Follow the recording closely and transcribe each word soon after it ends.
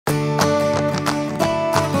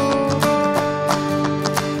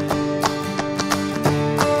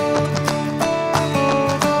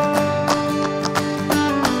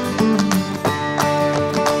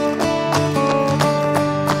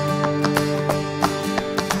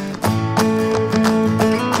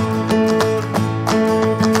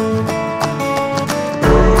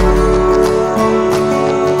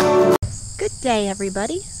day,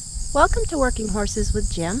 everybody. Welcome to Working Horses with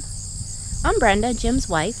Jim. I'm Brenda, Jim's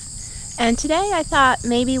wife, and today I thought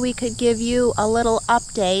maybe we could give you a little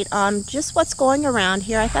update on just what's going around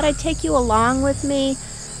here. I thought I'd take you along with me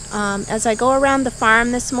as I go around the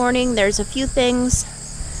farm this morning. There's a few things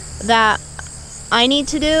that I need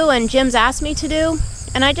to do and Jim's asked me to do,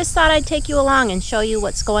 and I just thought I'd take you along and show you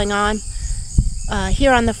what's going on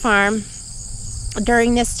here on the farm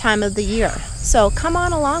during this time of the year. So come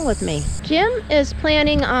on along with me. Jim is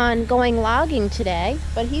planning on going logging today,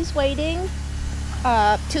 but he's waiting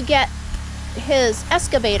to get his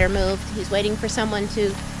excavator moved. He's waiting for someone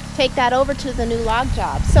to take that over to the new log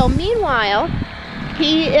job. So meanwhile,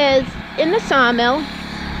 he is in the sawmill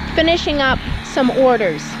finishing up some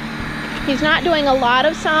orders. He's not doing a lot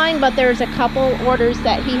of sawing, but there's a couple orders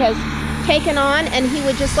that he has taken on, and he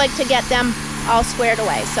would just like to get them all squared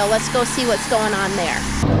away. So let's go see what's going on there.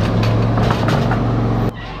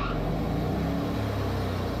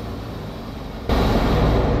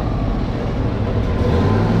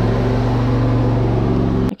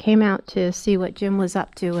 I came out to see what Jim was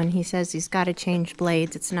up to, and he says he's got to change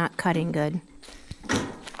blades. It's not cutting good.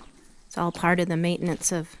 It's all part of the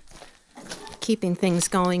maintenance of keeping things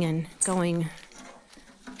going and going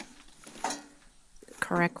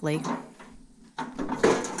correctly.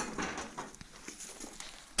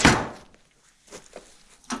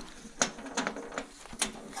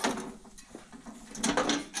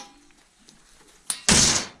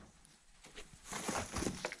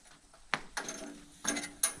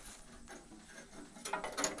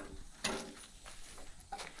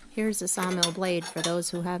 Here's a sawmill blade for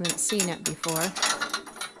those who haven't seen it before.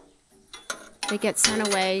 They get sent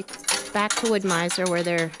away back to Woodmizer where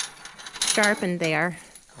they're sharpened there.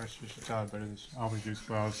 Of course, you should tell, but always use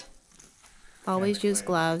gloves. Always use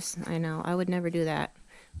gloves. I know. I would never do that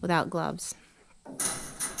without gloves.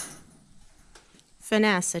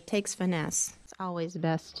 Finesse. It takes finesse. It's always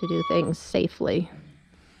best to do things safely.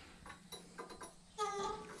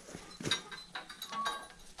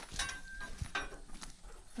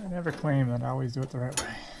 I never claim that I always do it the right way.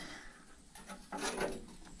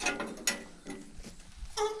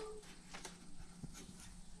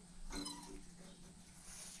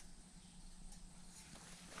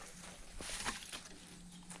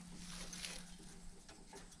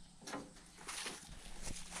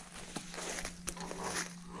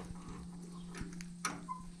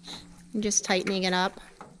 I'm just tightening it up.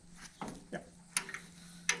 Yep.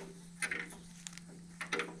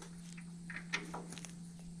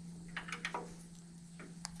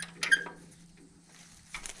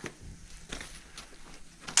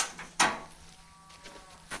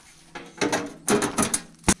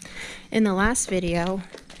 In the last video,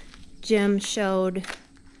 Jim showed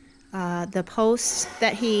the posts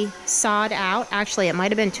that he sawed out. Actually, it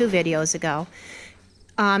might have been 2 videos ago.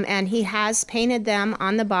 And he has painted them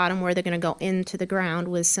on the bottom where they're going to go into the ground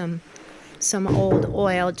with some old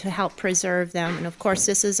oil to help preserve them. And of course,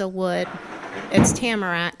 this is a wood. It's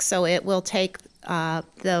tamarack, so it will take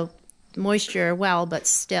the moisture well, but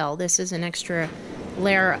still, this is an extra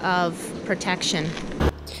layer of protection.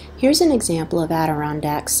 Here's an example of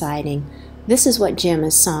Adirondack siding. This is what Jim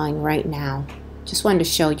is sawing right now. Just wanted to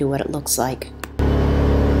show you what it looks like.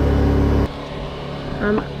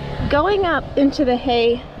 Going up into the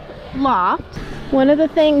hay loft, one of the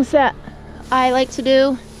things that I like to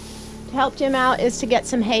do to help Jim out is to get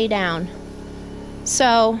some hay down.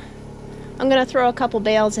 So I'm going to throw a couple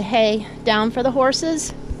bales of hay down for the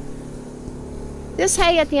horses. This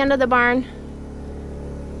hay at the end of the barn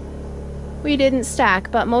we didn't stack,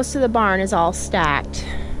 but most of the barn is all stacked.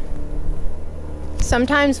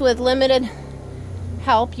 Sometimes with limited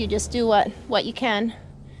help you just do what you can.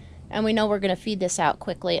 And we know we're going to feed this out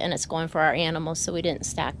quickly, and it's going for our animals, so we didn't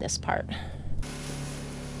stack this part.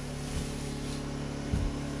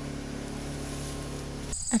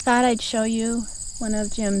 I thought I'd show you one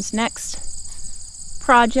of Jim's next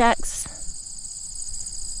projects.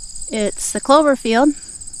 It's the clover field.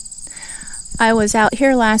 I was out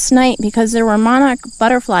here last night because there were monarch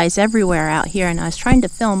butterflies everywhere out here, and I was trying to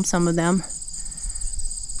film some of them,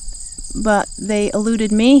 but they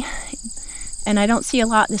eluded me. And I don't see a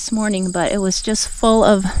lot this morning, but it was just full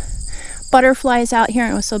of butterflies out here,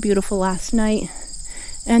 and it was so beautiful last night.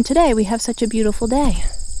 And today we have such a beautiful day.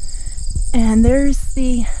 And there's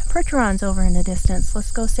the Percherons over in the distance.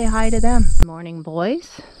 Let's go say hi to them. Good morning, boys.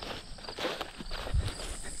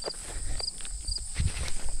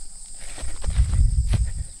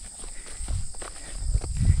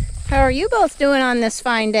 How are you both doing on this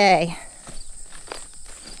fine day?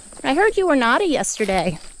 I heard you were naughty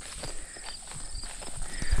yesterday.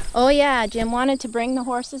 Oh yeah, Jim wanted to bring the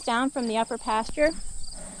horses down from the upper pasture,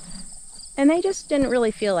 and they just didn't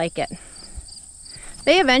really feel like it.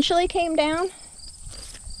 They eventually came down.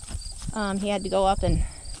 He had to go up and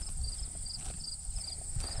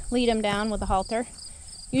lead them down with a halter.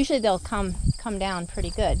 Usually they'll come down pretty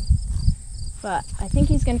good, but I think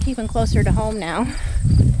he's going to keep them closer to home now.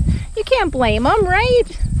 You can't blame them, right?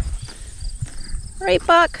 Right,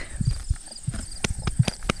 Buck?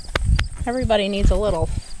 Everybody needs a little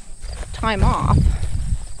time off.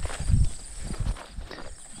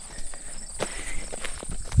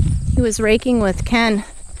 He was raking with Ken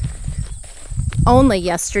only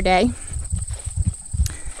yesterday,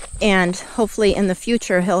 and hopefully in the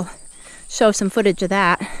future he'll show some footage of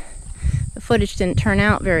that. The footage didn't turn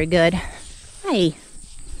out very good. Hi.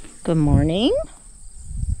 Good morning.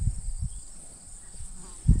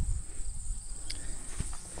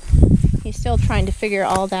 He's still trying to figure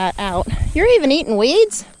all that out. You're even eating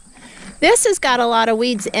weeds? This has got a lot of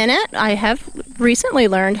weeds in it. I have recently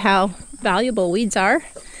learned how valuable weeds are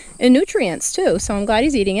in nutrients too, so I'm glad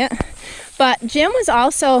he's eating it. But Jim was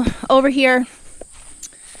also over here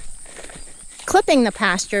clipping the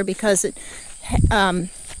pasture because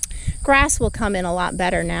grass will come in a lot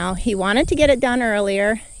better now. He wanted to get it done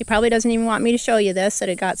earlier. He probably doesn't even want me to show you this, that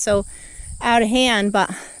it got so out of hand,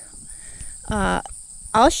 but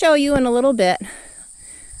I'll show you in a little bit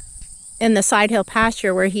in the side hill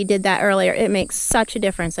pasture where he did that earlier. It makes such a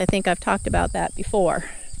difference. I think I've talked about that before.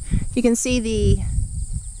 You can see the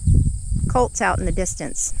colts out in the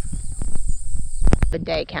distance. Good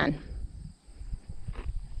day, Ken.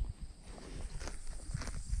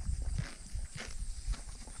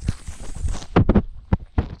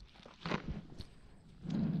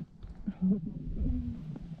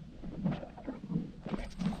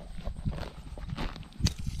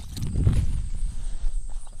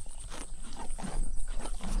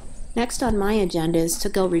 Next on my agenda is to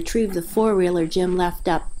go retrieve the four-wheeler Jim left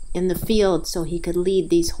up in the field so he could lead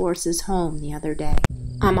these horses home the other day.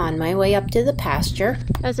 I'm on my way up to the pasture.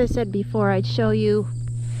 As I said before, I'd show you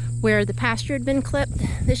where the pasture had been clipped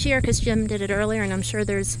this year because Jim did it earlier, and I'm sure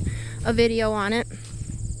there's a video on it.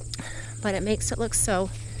 But it makes it look so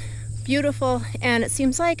beautiful, and it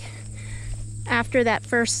seems like after that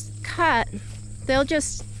first cut, they'll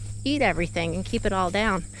just eat everything and keep it all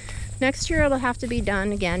down. Next year it'll have to be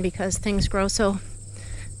done again because things grow so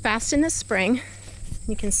fast in the spring.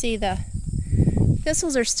 You can see the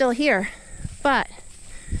thistles are still here, but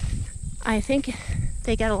I think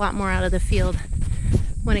they get a lot more out of the field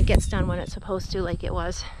when it gets done when it's supposed to, like it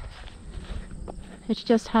was. It's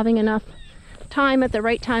just having enough time at the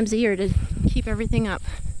right times of year to keep everything up.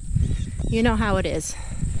 You know how it is.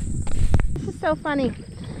 This is so funny.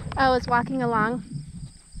 I was walking along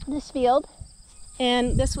this field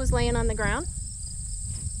and this was laying on the ground.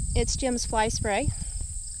 It's Jim's fly spray.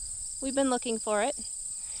 We've been looking for it.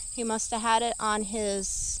 He must have had it on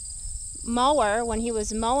his mower when he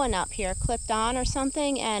was mowing up here, clipped on or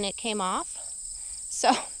something, and it came off.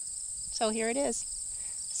 So here it is.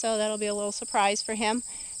 So that'll be a little surprise for him.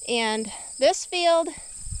 And this field,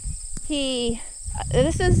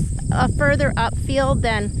 this is a further up field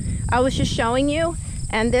than I was just showing you.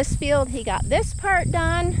 And this field, he got this part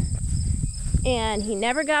done, and he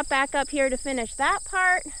never got back up here to finish that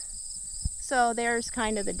part. So there's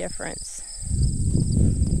kind of the difference.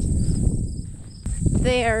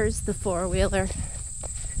 There's the four-wheeler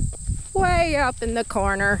way up in the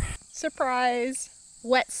corner. Surprise!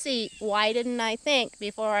 Wet seat. Why didn't I think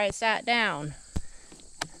before I sat down?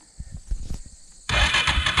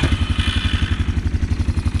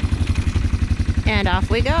 And off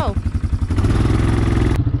we go.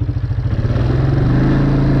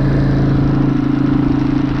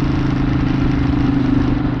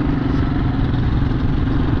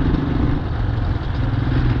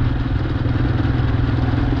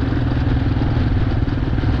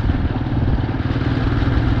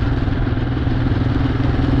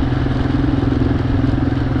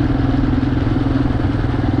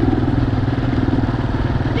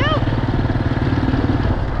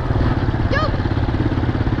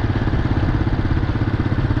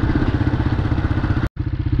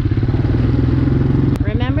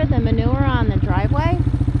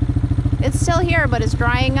 But it's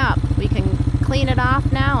drying up. We can clean it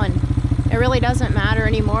off now, and it really doesn't matter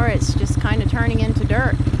anymore. It's just kind of turning into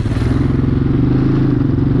dirt.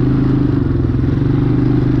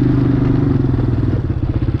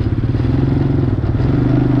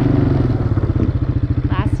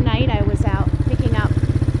 Last night I was out picking up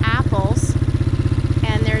apples,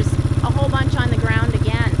 and there's a whole bunch on the ground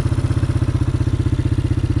again.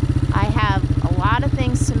 I have a lot of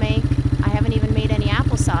things to make. I haven't even made any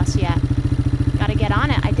applesauce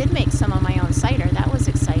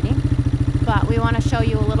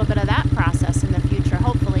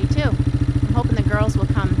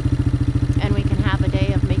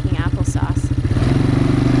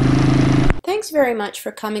very much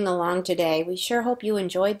for coming along today. We sure hope you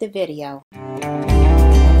enjoyed the video.